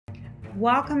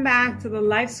Welcome back to the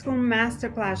Life School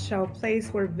Masterclass Show, a place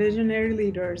where visionary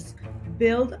leaders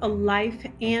build a life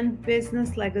and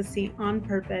business legacy on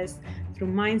purpose through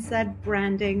mindset,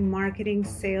 branding, marketing,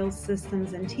 sales,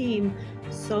 systems, and team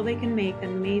so they can make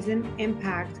an amazing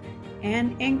impact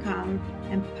and income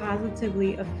and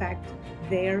positively affect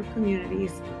their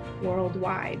communities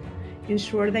worldwide.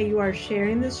 Ensure that you are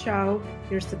sharing this show,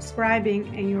 you're subscribing,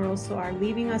 and you also are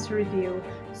leaving us a review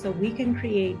so we can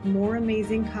create more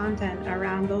amazing content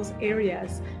around those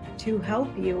areas to help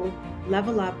you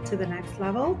level up to the next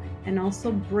level and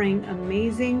also bring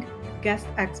amazing guest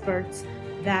experts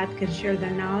that can share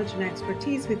their knowledge and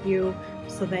expertise with you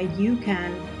so that you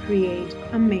can create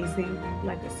amazing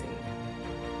legacy.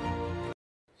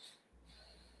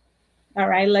 All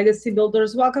right, Legacy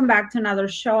Builders, welcome back to another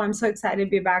show. I'm so excited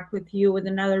to be back with you with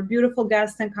another beautiful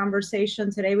guest and conversation.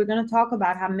 Today, we're going to talk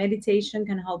about how meditation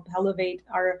can help elevate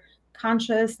our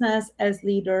consciousness as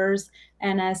leaders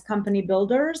and as company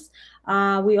builders.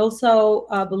 We also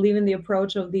believe in the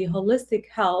approach of the holistic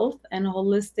health and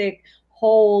holistic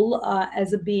whole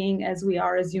as a being, as we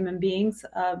are as human beings.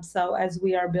 So, as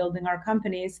we are building our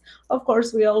companies, of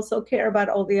course, we also care about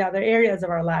all the other areas of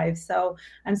our lives. So,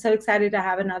 I'm so excited to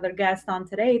have another guest on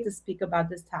today to speak about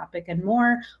this topic and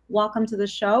more. Welcome to the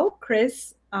show,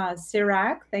 Chris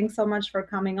Sirac. Thanks so much for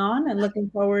coming on and looking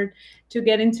forward to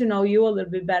getting to know you a little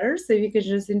bit better. So if you could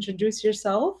just introduce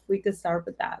yourself, we could start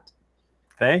with that.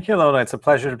 Thank you, Lona. It's a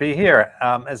pleasure to be here.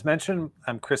 As mentioned,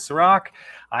 I'm Chris Sirac.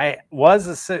 I was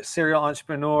a serial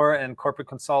entrepreneur and corporate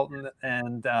consultant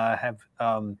and have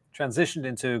transitioned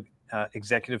into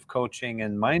executive coaching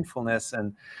and mindfulness.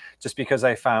 And just because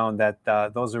I found that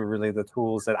those are really the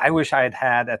tools that I wish I had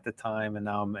had at the time, and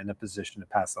now I'm in a position to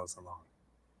pass those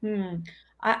along.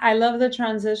 I love the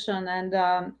transition, and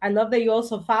I love that you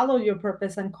also follow your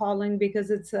purpose and calling,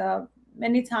 because it's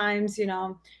many times,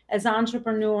 as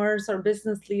entrepreneurs or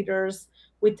business leaders,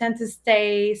 we tend to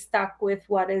stay stuck with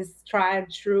what is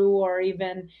tried true, or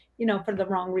even, for the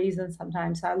wrong reasons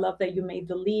sometimes. So I love that you made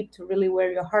the leap to really where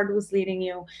your heart was leading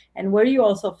you and where you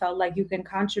also felt like you can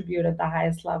contribute at the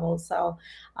highest level. So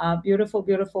beautiful,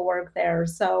 beautiful work there.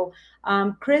 So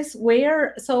Chris,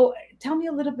 so tell me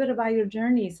a little bit about your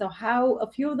journey. So how a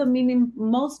few of the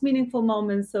most meaningful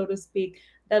moments, so to speak,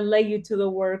 that led you to the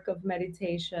work of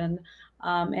meditation,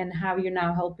 and how you're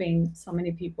now helping so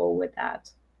many people with that.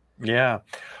 Yeah,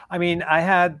 I mean, I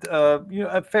had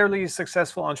a fairly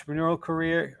successful entrepreneurial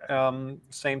career.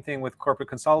 Same thing with corporate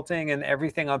consulting, and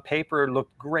everything on paper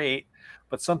looked great,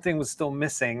 but something was still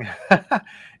missing,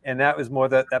 and that was more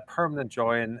that permanent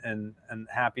joy and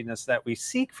happiness that we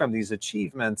seek from these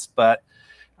achievements. But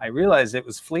I realized it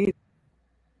was fleeting.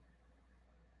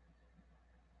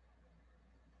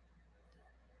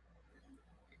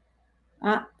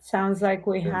 Sounds like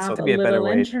we And so have to a be a better little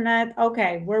way. internet.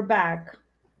 Okay, we're back.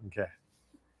 Okay.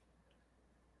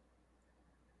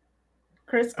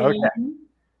 Chris, can Okay. you hear me?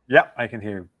 Yeah, I can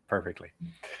hear you perfectly.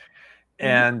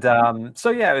 And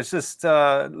so, yeah, it was just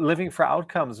living for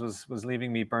outcomes was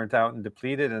leaving me burnt out and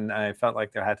depleted. And I felt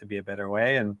like there had to be a better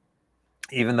way. And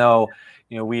even though,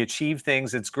 we achieve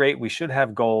things, it's great. We should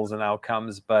have goals and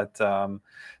outcomes, but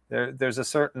there's a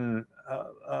certain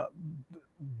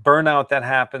burnout that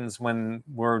happens when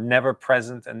we're never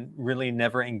present and really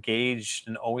never engaged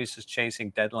and always just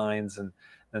chasing deadlines and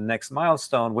the next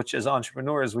milestone, which as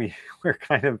entrepreneurs, we're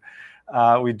kind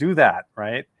of, we do that,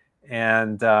 right?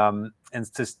 And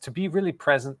to be really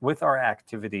present with our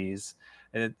activities.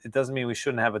 It doesn't mean we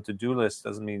shouldn't have a to-do list,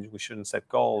 doesn't mean we shouldn't set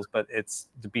goals, but it's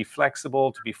to be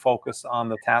flexible, to be focused on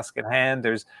the task at hand.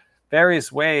 There's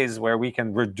various ways where we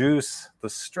can reduce the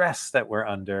stress that we're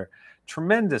under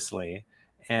tremendously,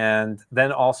 and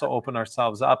then also open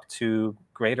ourselves up to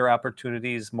greater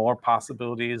opportunities, more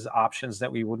possibilities, options that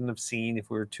we wouldn't have seen if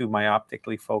we were too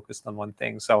myopically focused on one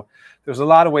thing. So there's a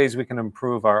lot of ways we can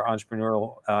improve our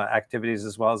entrepreneurial activities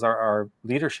as well as our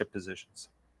leadership positions.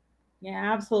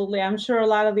 Yeah, absolutely. I'm sure a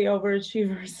lot of the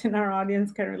overachievers in our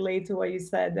audience can relate to what you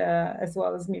said, as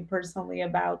well as me personally,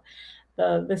 about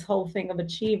this whole thing of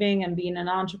achieving and being an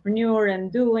entrepreneur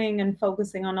and doing and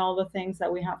focusing on all the things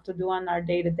that we have to do on our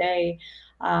day to day,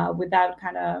 without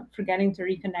kind of forgetting to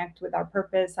reconnect with our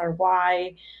purpose, our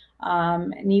why,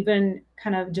 and even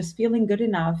kind of just feeling good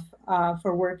enough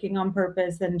for working on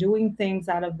purpose and doing things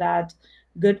out of that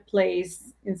good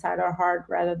place inside our heart,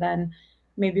 rather than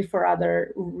maybe for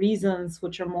other reasons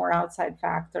which are more outside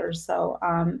factors. So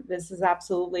this is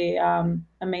absolutely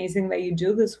amazing that you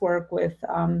do this work with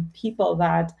people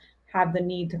that have the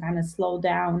need to kind of slow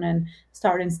down and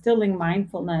start instilling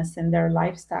mindfulness in their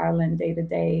lifestyle and day to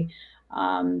day.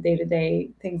 day-to-day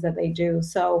things that they do.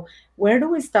 So where do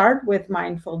we start with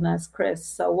mindfulness, Chris?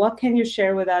 So what can you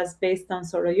share with us based on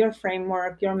sort of your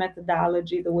framework, your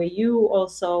methodology, the way you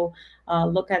also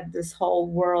look at this whole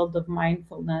world of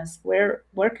mindfulness? Where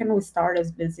can we start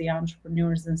as busy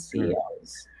entrepreneurs and Hmm.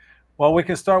 CEOs? Well, we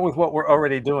can start with what we're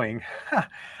already doing.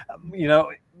 You know,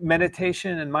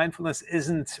 meditation and mindfulness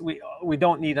isn't, we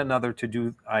don't need another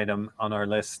to-do item on our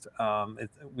list.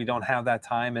 We don't have that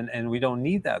time, and we don't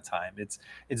need that time.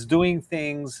 It's doing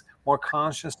things more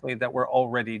consciously that we're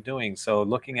already doing. So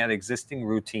looking at existing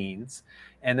routines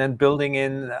and then building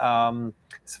in,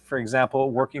 for example,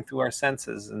 working through our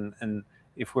senses, and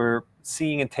if we're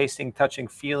seeing and tasting, touching,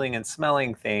 feeling, and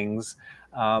smelling things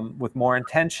with more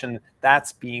intention,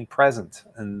 that's being present,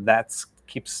 and that's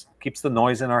keeps the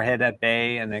noise in our head at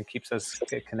bay, and then keeps us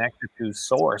connected to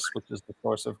source, which is the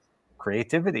source of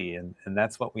creativity, and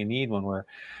that's what we need when we're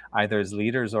either as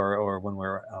leaders or when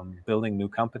we're building new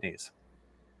companies.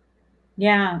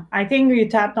 Yeah, I think you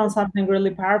tapped on something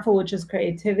really powerful, which is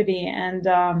creativity. And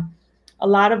a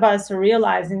lot of us are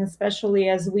realizing, especially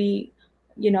as we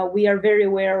are very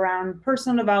aware around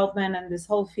personal development and this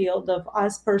whole field of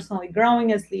us personally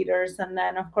growing as leaders. And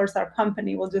then, of course, our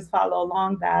company will just follow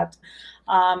along that.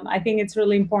 I think it's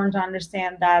really important to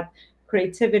understand that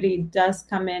creativity does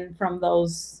come in from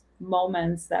those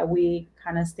moments that we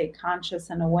kind of stay conscious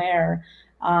and aware,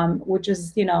 which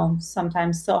is,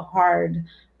 sometimes so hard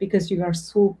because you are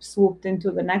swooped into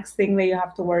the next thing that you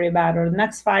have to worry about, or the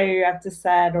next fire you have to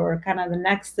set, or kind of the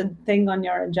next thing on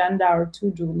your agenda or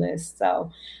to-do list.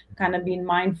 So kind of being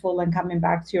mindful and coming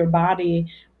back to your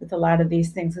body with a lot of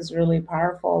these things is really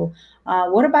powerful.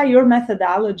 What about your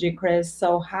methodology, Chris?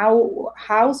 So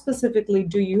how specifically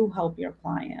do you help your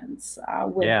clients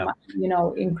with Yeah.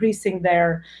 increasing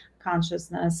their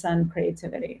consciousness and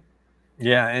creativity?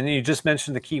 Yeah, and you just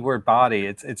mentioned the keyword body.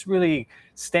 It's really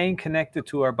staying connected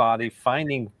to our body,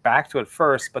 finding back to it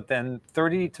first, but then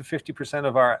 30 to 50%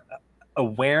 of our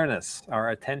awareness, our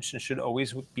attention should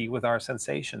always be with our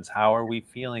sensations. How are we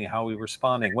feeling? How are we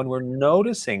responding? When we're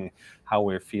noticing how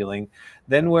we're feeling,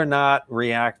 then we're not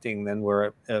reacting, then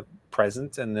we're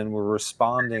present, and then we're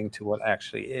responding to what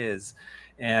actually is.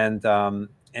 And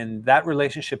that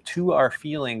relationship to our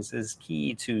feelings is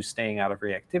key to staying out of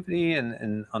reactivity,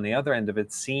 and on the other end of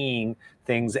it, seeing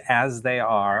things as they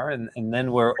are, and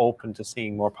then we're open to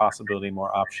seeing more possibility,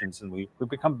 more options, and we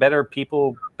become better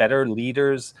people, better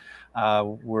leaders.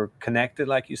 We're connected,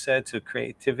 like you said, to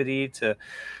creativity, to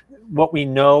what we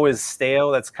know is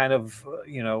stale. That's kind of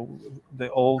the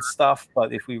old stuff.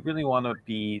 But if we really want to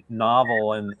be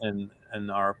novel in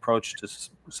our approach to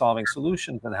solving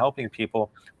solutions and helping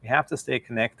people, we have to stay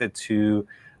connected to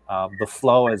the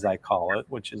flow, as I call it,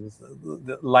 which is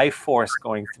the life force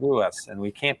going through us, and we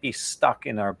can't be stuck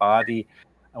in our body.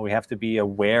 We have to be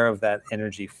aware of that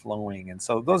energy flowing, and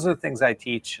so those are the things I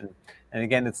teach. And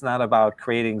again, it's not about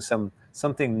creating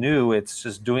something new. It's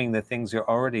just doing the things you're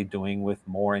already doing with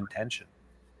more intention.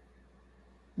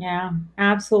 Yeah,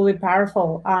 absolutely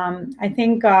powerful. I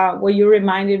think what you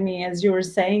reminded me as you were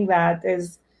saying that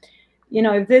is,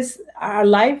 if this our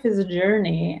life is a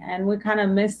journey and we kind of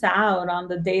miss out on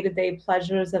the day-to-day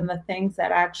pleasures and the things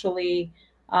that actually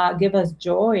give us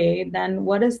joy, then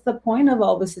what is the point of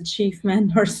all this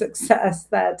achievement or success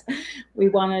that we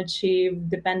want to achieve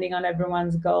depending on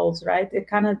everyone's goals, right? It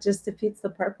kind of just defeats the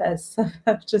purpose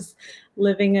of just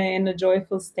living in a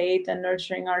joyful state and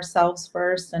nurturing ourselves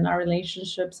first and our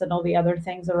relationships and all the other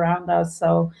things around us.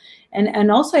 So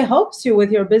and also it helps you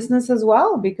with your business as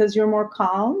well because you're more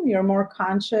calm, you're more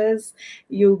conscious.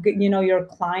 Your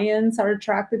clients are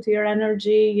attracted to your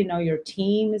energy, your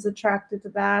team is attracted to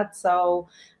that. So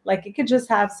like it could just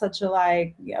have such a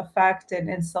like effect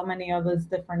in so many of those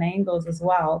different angles as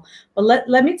well. But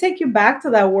let me take you back to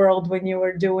that world when you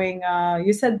were doing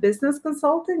you said business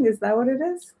consulting, is that what it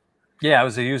is? Yeah, I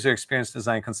was a user experience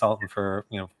design consultant for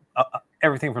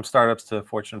everything from startups to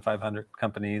Fortune 500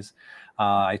 companies.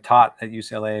 I taught at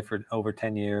UCLA for over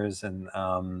 10 years, and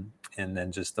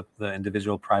then just the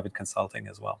individual private consulting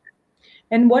as well.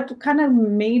 And what kind of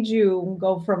made you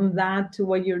go from that to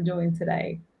what you're doing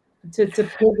today? To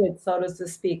pivot, so to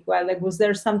speak. Well, like was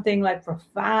there something like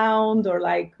profound or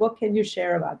like what can you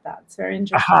share about that? It's very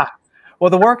interesting. Aha. Well,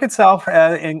 the work itself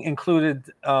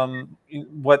included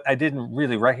what I didn't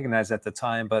really recognize at the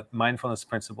time, but mindfulness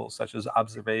principles such as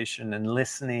observation and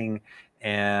listening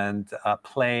and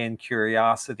play and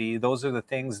curiosity. Those are the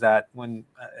things that when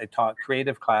I taught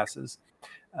creative classes,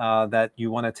 that you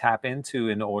want to tap into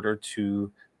in order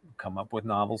to come up with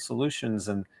novel solutions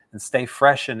and stay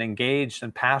fresh and engaged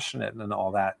and passionate and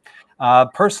all that.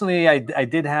 Personally, I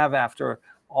did have, after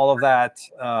all of that,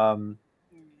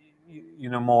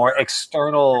 more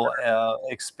external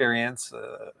experience.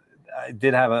 I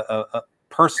did have a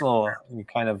personal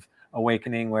kind of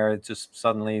awakening where it just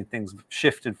suddenly things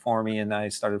shifted for me, and I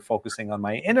started focusing on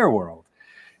my inner world.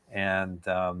 And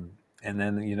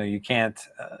then you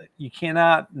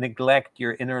cannot neglect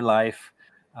your inner life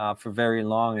for very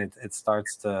long. It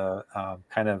starts to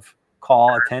kind of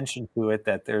call attention to it,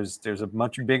 that there's a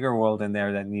much bigger world in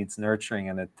there that needs nurturing,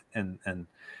 and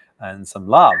some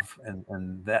love,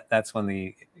 and that's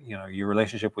when your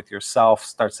relationship with yourself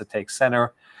starts to take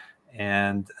center,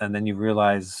 and then you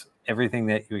realize everything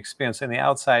that you experience on the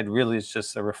outside really is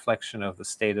just a reflection of the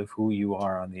state of who you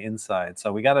are on the inside.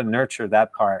 So we got to nurture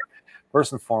that part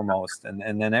first and foremost, and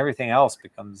then everything else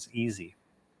becomes easy.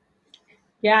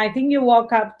 Yeah, I think you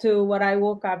woke up to what I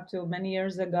woke up to many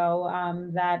years ago,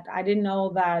 that I didn't know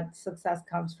that success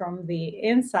comes from the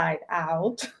inside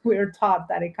out. We're taught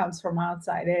that it comes from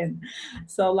outside in.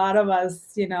 So a lot of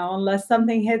us, unless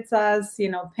something hits us,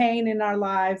 pain in our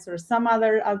lives or some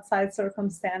other outside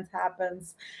circumstance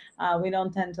happens, we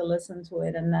don't tend to listen to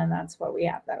it. And then that's where we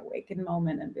have that awakened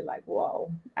moment and be like,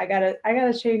 whoa, I gotta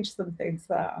change some things.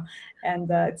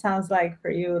 And it sounds like for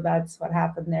you, that's what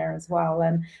happened there as well.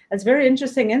 And it's very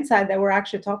interesting insight that we're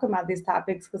actually talking about these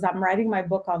topics, because I'm writing my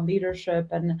book on leadership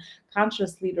and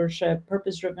conscious leadership,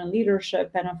 purpose driven leadership,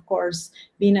 and of course,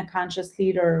 being a conscious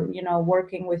leader,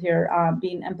 working with your,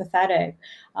 being empathetic,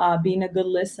 being a good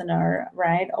listener,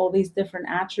 right? All these different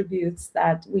attributes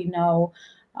that we know,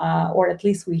 or at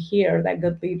least we hear that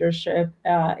good leadership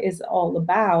is all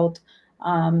about.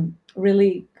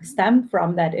 Really stem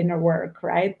from that inner work,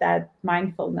 right? That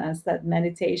mindfulness, that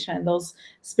meditation, those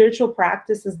spiritual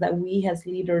practices that we as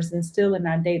leaders instill in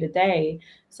our day to day.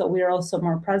 So we are also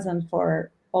more present for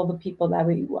all the people that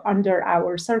we under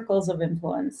our circles of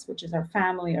influence, which is our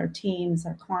family, our teams,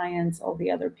 our clients, all the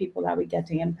other people that we get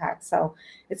to impact. So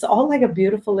it's all like a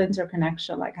beautiful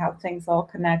interconnection, like how things all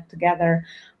connect together,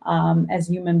 as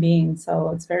human beings.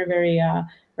 So it's very, very,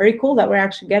 very cool that we're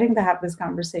actually getting to have this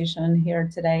conversation here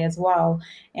today as well.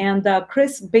 And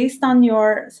Chris, based on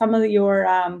some of your,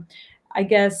 I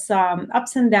guess,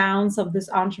 ups and downs of this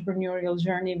entrepreneurial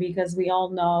journey, because we all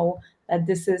know that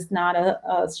this is not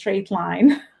a straight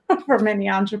line for many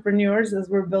entrepreneurs as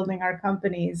we're building our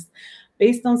companies.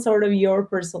 Based on sort of your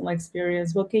personal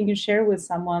experience, what can you share with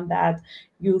someone that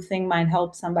you think might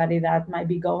help somebody that might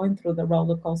be going through the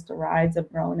roller coaster rides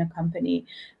of growing a company,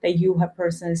 that you have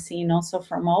personally seen also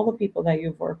from all the people that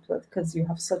you've worked with, because you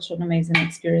have such an amazing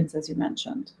experience, as you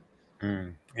mentioned?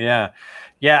 Yeah.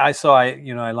 Yeah.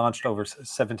 I launched over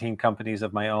 17 companies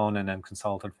of my own, and then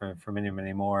consulted for many,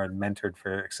 many more, and mentored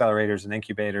for accelerators and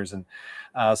incubators. And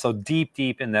so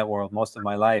deep in that world most of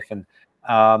my life. And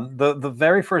the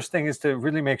very first thing is to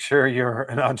really make sure you're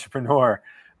an entrepreneur.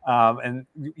 And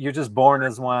you're just born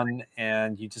as one,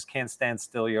 and you just can't stand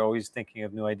still. You're always thinking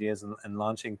of new ideas, and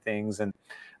launching things.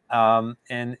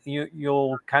 And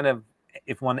you'll kind of,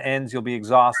 if one ends, you'll be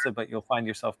exhausted, but you'll find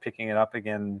yourself picking it up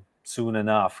again soon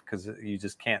enough, because you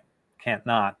just can't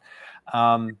not.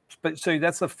 But so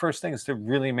that's the first thing, is to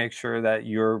really make sure that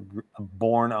you're a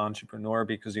born entrepreneur,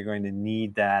 because you're going to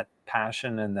need that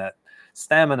passion and that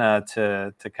stamina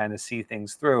to kind of see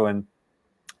things through. And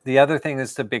the other thing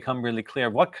is to become really clear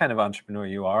what kind of entrepreneur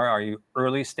you are. Are you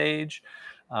early stage,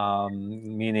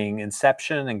 meaning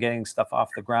inception and getting stuff off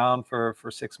the ground for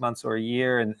 6 months or a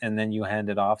year, and then you hand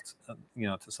it off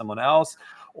to someone else?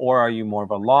 Or are you more of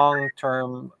a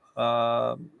long-term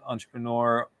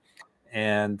entrepreneur,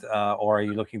 and or are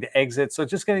you looking to exit? So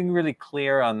just getting really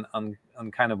clear on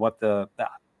kind of what the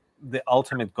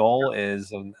ultimate goal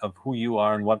is of who you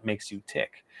are and what makes you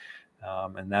tick.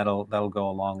 And that'll go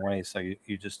a long way. So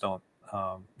you just don't.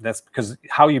 That's because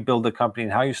how you build the company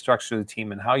and how you structure the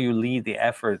team and how you lead the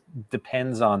effort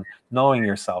depends on knowing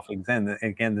yourself.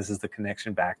 Again, this is the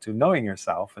connection back to knowing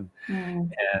yourself, and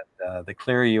Mm. the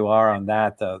clearer you are on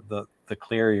that, the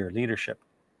clearer your leadership.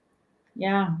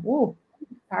 Yeah. Ooh,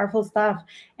 powerful stuff.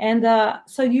 And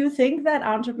so you think that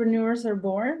entrepreneurs are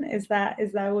born? Is that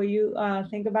what you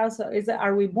think about? So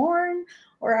are we born,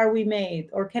 or are we made,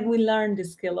 or can we learn the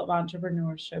skill of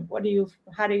entrepreneurship?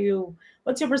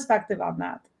 What's your perspective on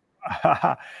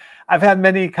that? I've had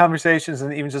many conversations,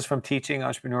 and even just from teaching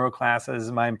entrepreneurial classes,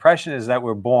 my impression is that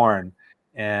we're born,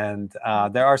 and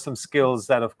there are some skills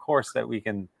that, of course, that we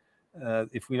can,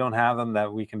 if we don't have them,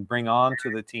 that we can bring on to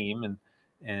the team, and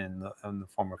in the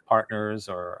form of partners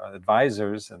or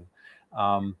advisors. And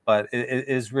but it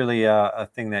is really a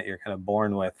thing that you're kind of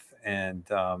born with. And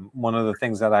one of the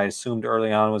things that I assumed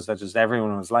early on was that just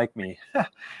everyone was like me,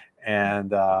 and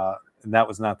that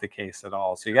was not the case at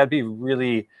all. So you got to be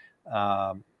really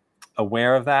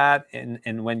aware of that.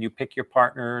 And when you pick your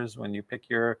partners, when you pick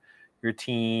your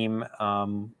team,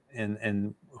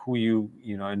 and who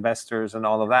investors and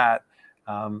all of that,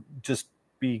 just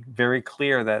be very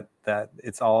clear that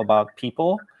it's all about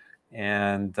people,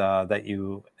 and that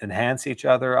you enhance each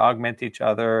other, augment each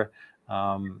other,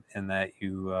 and that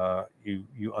you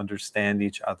understand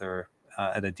each other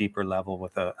at a deeper level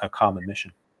with a common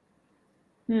mission.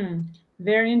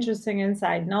 Very interesting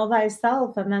insight. Know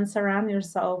thyself and then surround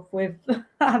yourself with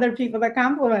other people that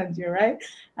complement you, right?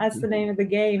 That's the name of the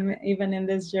game, even in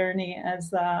this journey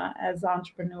as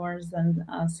entrepreneurs and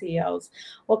CEOs.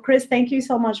 Well, Chris, thank you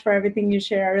so much for everything you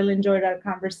share. I really enjoyed our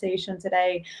conversation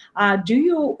today. Do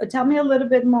you tell me a little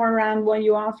bit more around what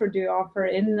you offer? Do you offer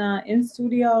in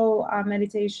studio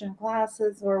meditation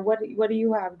classes, or what do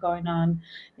you have going on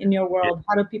in your world?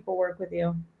 How do people work with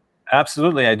you?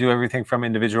 Absolutely. I do everything from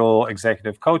individual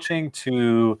executive coaching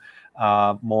to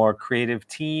more creative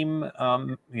team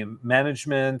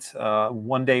management,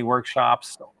 one-day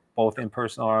workshops, both in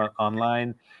person or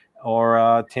online,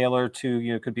 or tailored to,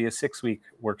 it could be a 6-week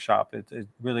workshop. It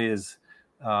really is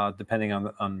depending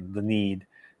on the need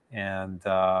and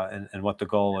what the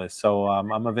goal is. So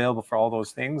I'm available for all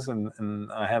those things, and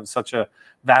I have such a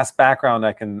vast background.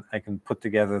 I can put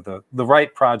together the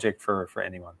right project for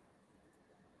anyone.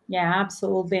 Yeah,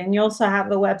 absolutely. And you also have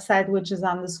the website, which is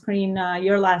on the screen,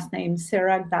 your last name,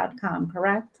 Cirag.com,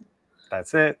 correct?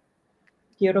 That's it.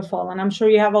 Beautiful. And I'm sure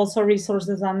you have also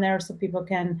resources on there so people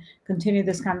can continue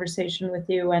this conversation with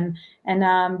you and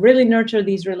really nurture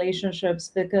these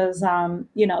relationships, because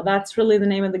that's really the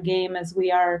name of the game as we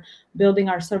are building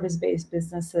our service-based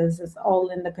businesses. It's all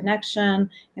in the connection,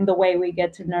 in the way we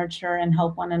get to nurture and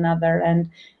help one another. And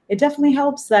it definitely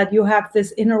helps that you have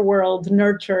this inner world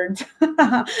nurtured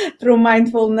through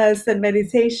mindfulness and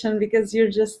meditation, because you're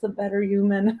just a better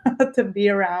human to be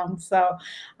around. So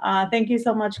thank you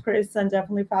so much, Chris, and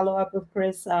definitely follow up with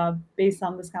Chris based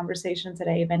on this conversation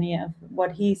today. If any of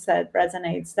what he said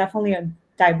resonates, definitely a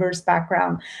diverse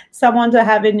background, someone to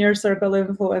have in your circle of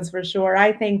influence for sure.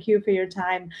 I thank you for your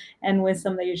time and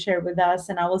wisdom that you shared with us,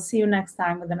 and I will see you next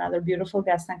time with another beautiful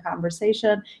guest and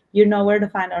conversation. You know where to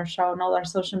find our show and all our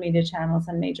social media channels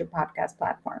and major podcast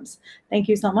platforms. Thank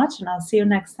you so much, and I'll see you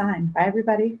next time. Bye,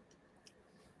 everybody.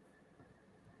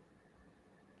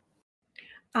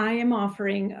 I am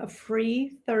offering a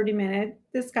free 30-minute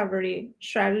discovery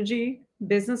strategy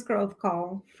business growth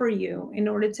call for you in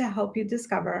order to help you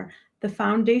discover the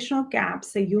foundational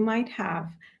gaps that you might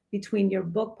have between your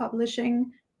book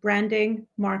publishing, branding,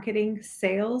 marketing,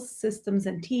 sales, systems,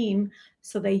 and team,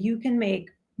 so that you can make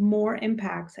more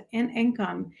impact and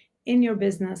income in your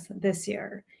business this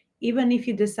year. Even if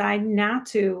you decide not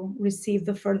to receive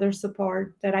the further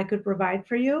support that I could provide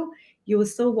for you, you will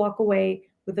still walk away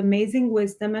with amazing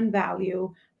wisdom and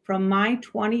value from my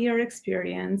 20-year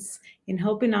experience in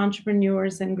helping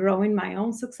entrepreneurs and growing my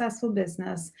own successful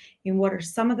business, in what are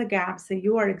some of the gaps that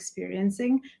you are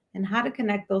experiencing and how to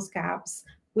connect those gaps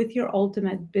with your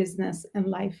ultimate business and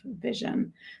life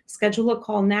vision. Schedule a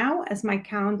call now, as my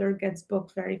calendar gets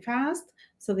booked very fast,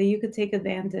 so that you could take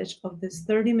advantage of this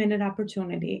 30-minute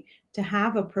opportunity to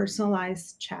have a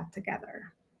personalized chat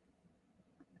together.